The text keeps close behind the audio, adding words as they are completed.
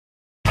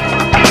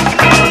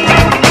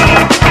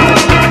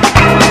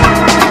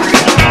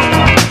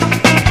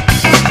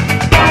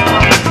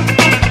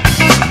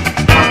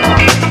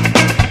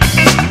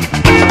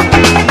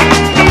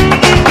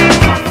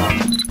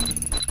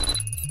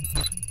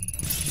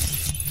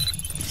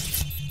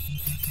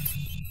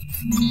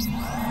Oh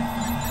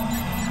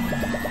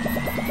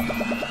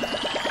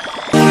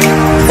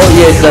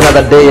yes,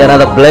 another day,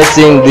 another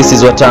blessing. This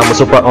is Watamu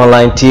Super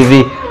Online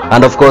TV,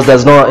 and of course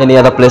there's no any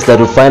other place that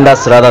will find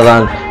us rather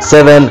than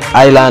 7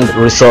 Island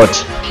Resort.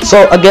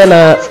 So again,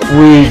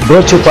 we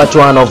brought you part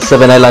 1 of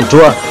 7 Island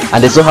Tour,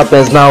 and it so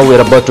happens now we're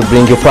about to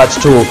bring you part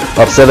 2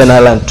 of 7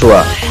 Island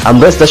Tour.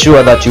 I'm rest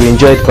assured that you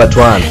enjoyed part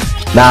 1.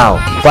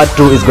 Now part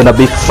 2 is gonna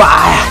be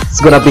fire,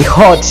 it's gonna be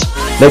hot.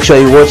 Make sure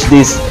you watch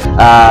this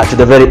to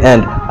the very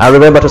end, and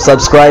remember to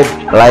subscribe,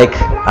 like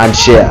and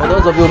share. For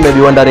those of you who may be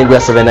wondering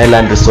where 7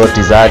 Island Resort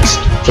is at,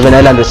 7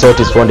 Island Resort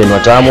is found in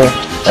Watamu.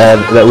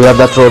 We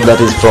have that road that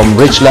is from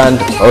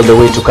Richland all the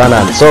way to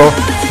Canaan. So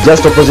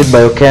just opposite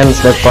by Oken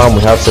Snake Farm,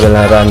 we have 7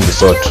 Island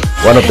Resort,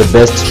 one of the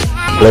best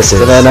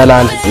places. 7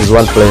 Island is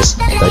one place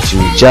that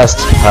you just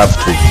have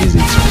to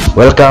visit.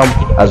 Welcome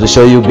as we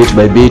show you bit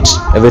by bit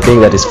everything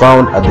that is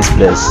found at this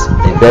place.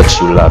 I bet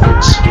you love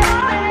it.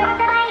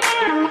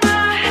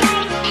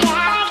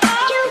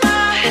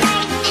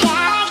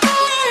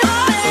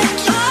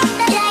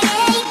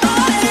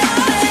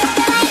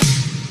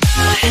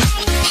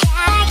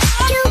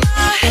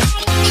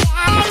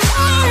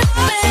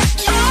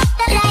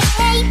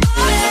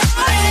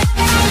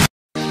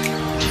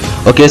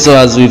 Okay, so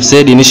as we've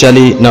said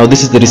initially, now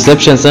this is the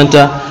reception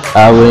center.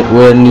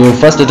 When you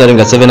first entering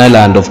at 7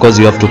 Island, of course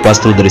you have to pass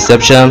through the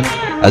reception.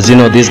 As you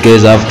know, these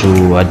guys have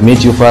to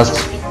admit you first.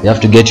 They have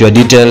to get your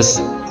details.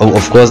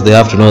 Of course they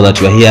have to know that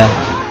you are here.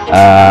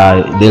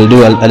 They'll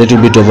do a little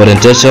bit of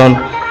orientation,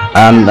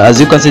 and as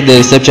you can see, the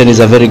reception is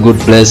a very good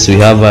place. We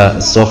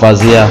have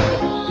sofas here.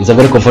 It's a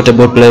very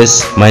comfortable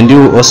place, mind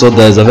you. Also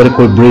there's a very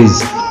cool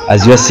breeze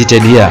as you are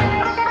seated here,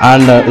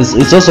 and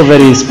it's also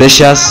very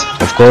spacious.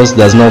 Of course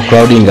there's no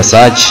crowding as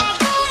such,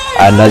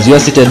 and as you are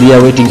seated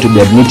here waiting to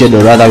be admitted,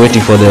 or rather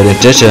waiting for the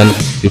orientation,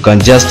 you can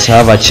just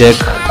have a check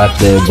at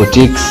the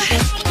boutiques.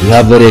 We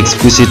have very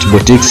exquisite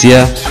boutiques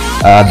here.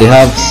 They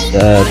have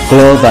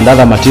clothes and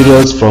other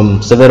materials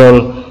from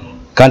several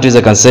countries,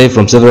 I can say,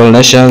 from several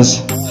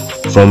nations,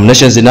 from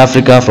nations in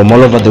Africa, from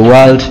all over the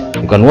world.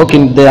 You can walk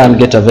in there and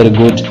get a very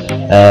good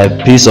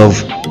piece of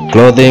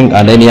clothing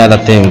and any other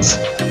things.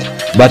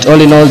 But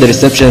all in all, the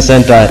reception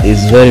center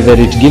is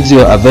it gives you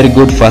a very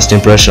good first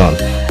impression,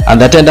 and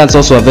the attendants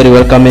also are very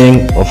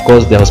welcoming. Of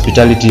course the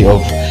hospitality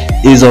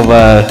is of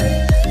a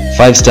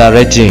 5-star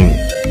rating.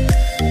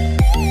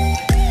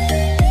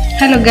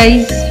 Hello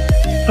guys,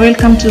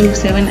 welcome to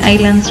 7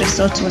 Islands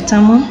Resort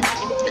Watamu.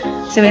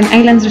 7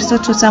 Islands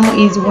Resort Watamu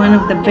is one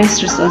of the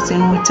best resorts in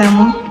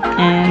Watamu,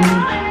 and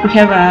we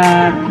have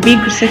a big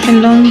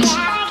reception lounge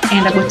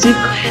and a boutique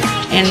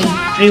and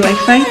free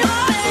Wi-Fi.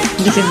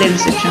 This is the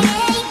reception.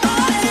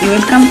 You're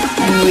welcome,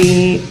 and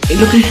we're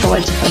looking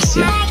forward to host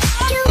you.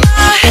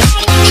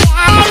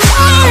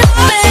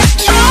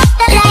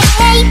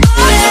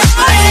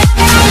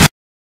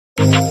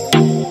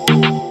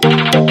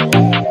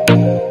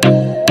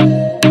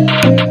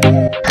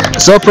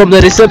 So from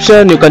the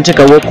reception you can take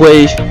a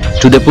walkway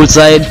to the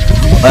poolside.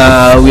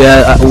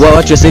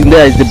 What you're seeing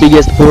there is the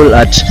biggest pool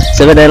at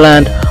 7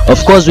 Island.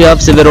 Of course we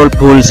have several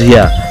pools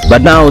here,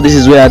 but now this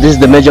is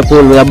the major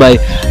pool, whereby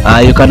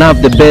you can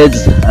have the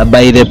beds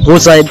by the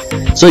poolside,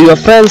 so your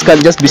friends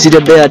can just be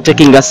seated there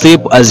taking a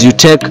sip as you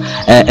take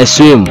a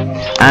swim.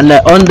 And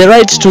on the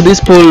right to this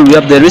pool we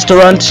have the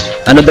restaurant,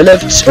 and on the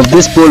left of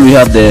this pool we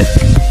have the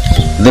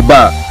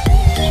bar.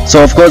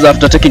 So of course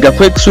after taking a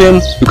quick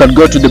swim you can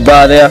go to the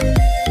bar there.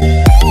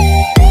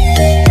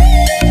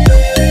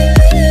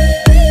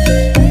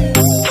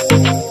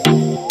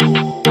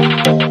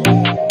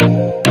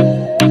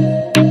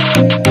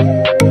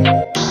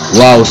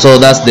 Wow, so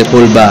that's the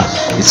pool bar.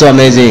 It's so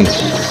amazing.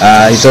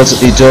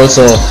 It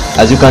also,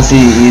 as you can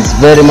see, it's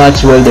very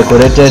much well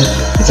decorated.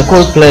 It's a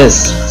cool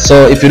place.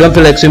 So if you don't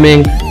feel like swimming,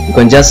 you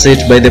can just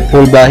sit by the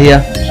pool bar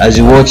here as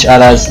you watch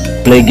others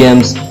play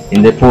games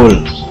in the pool.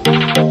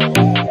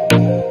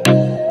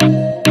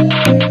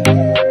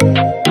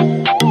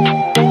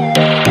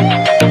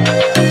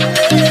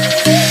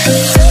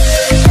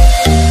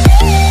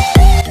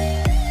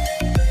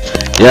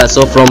 Yeah,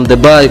 so from the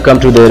bar you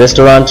come to the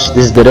restaurant.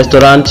 This is the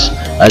restaurant.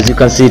 As you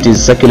can see, it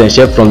is circular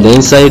shape from the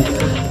inside.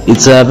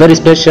 It's very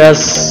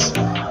spacious.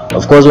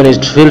 Of course when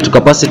it filled to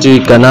capacity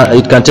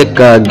it can take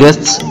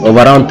guests of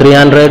around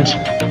 300.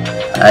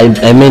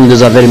 I mean,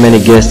 those are very many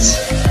guests.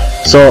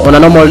 So on a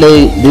normal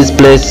day this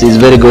place is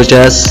very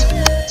gorgeous.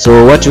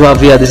 So what you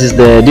have here, this is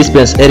the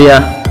dispense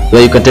area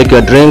where you can take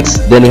your drinks.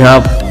 Then you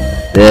have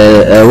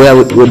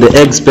with the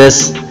egg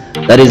space.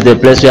 That is the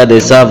place where they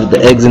serve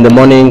the eggs in the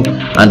morning,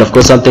 and of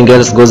course something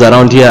else goes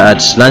around here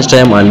at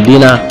lunchtime and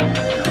dinner.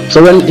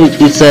 So when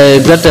it's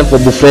a great time for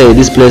buffet,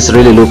 this place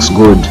really looks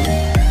good.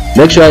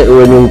 Make sure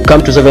when you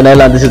come to 7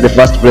 Island, this is the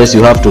first place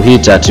you have to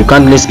hit at. You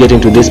can't miss getting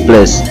to this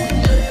place.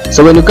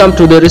 So when you come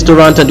to the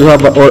restaurant and you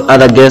have all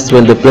other guests,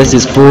 when the place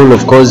is full,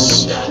 of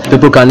course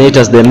people can eat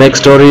as they make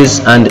stories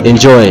and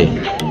enjoy.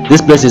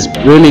 This place is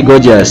really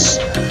gorgeous.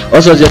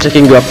 Also, as you're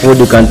taking your food,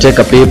 you can take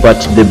a peep at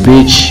the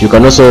beach. You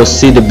can also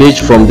see the beach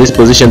from this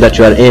position that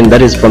you are in.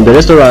 That is from the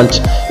restaurant.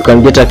 You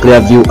can get a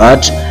clear view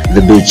at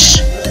the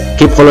beach.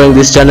 Keep following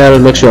this channel.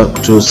 Make sure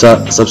to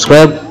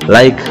subscribe,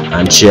 like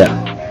and share.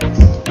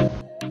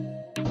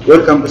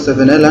 Welcome to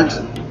Seven Island.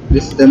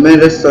 This is the main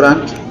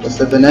restaurant of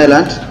Seven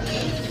Island.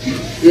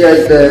 Here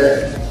is the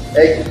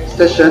egg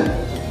station.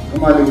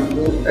 Normally we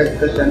do egg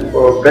station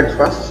for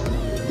breakfast.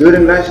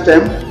 During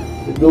lunchtime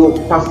we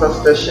do pasta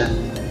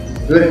station.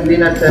 During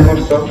dinner time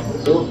also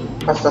we do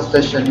pasta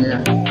station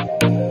here.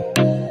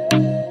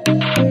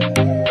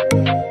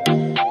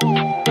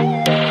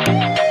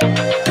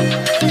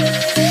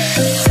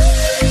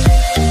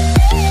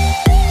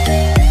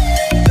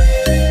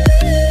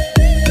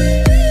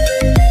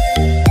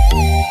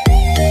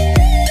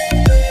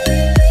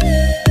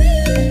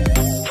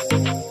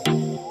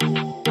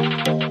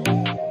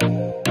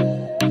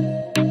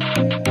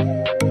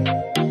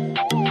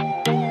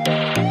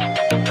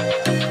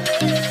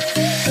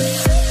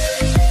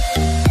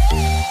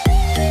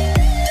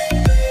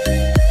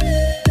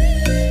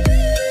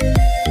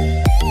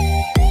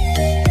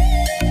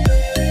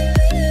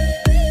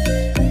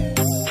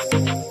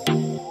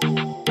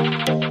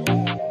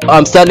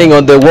 I'm standing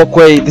on the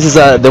walkway. This is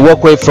the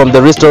walkway from the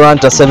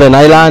restaurant at Seven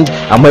Island.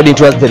 I'm heading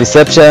towards the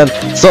reception.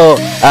 So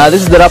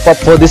this is the wrap up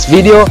for this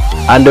video,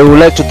 and I would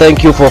like to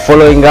thank you for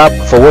following up,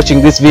 for watching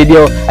this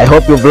video. I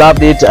hope you've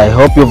loved it. I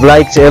hope you've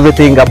liked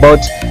everything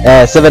about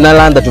Seven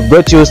Island that we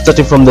brought you,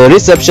 starting from the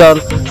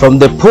reception, from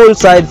the pool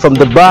side, from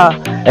the bar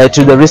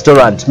to the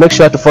restaurant. Make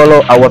sure to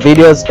follow our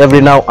videos every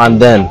now and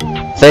then.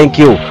 Thank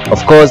you.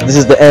 Of course, this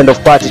is the end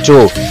of part 2.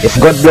 If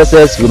God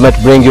blesses, we might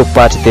bring you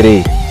part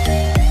 3.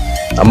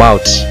 I'm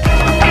out.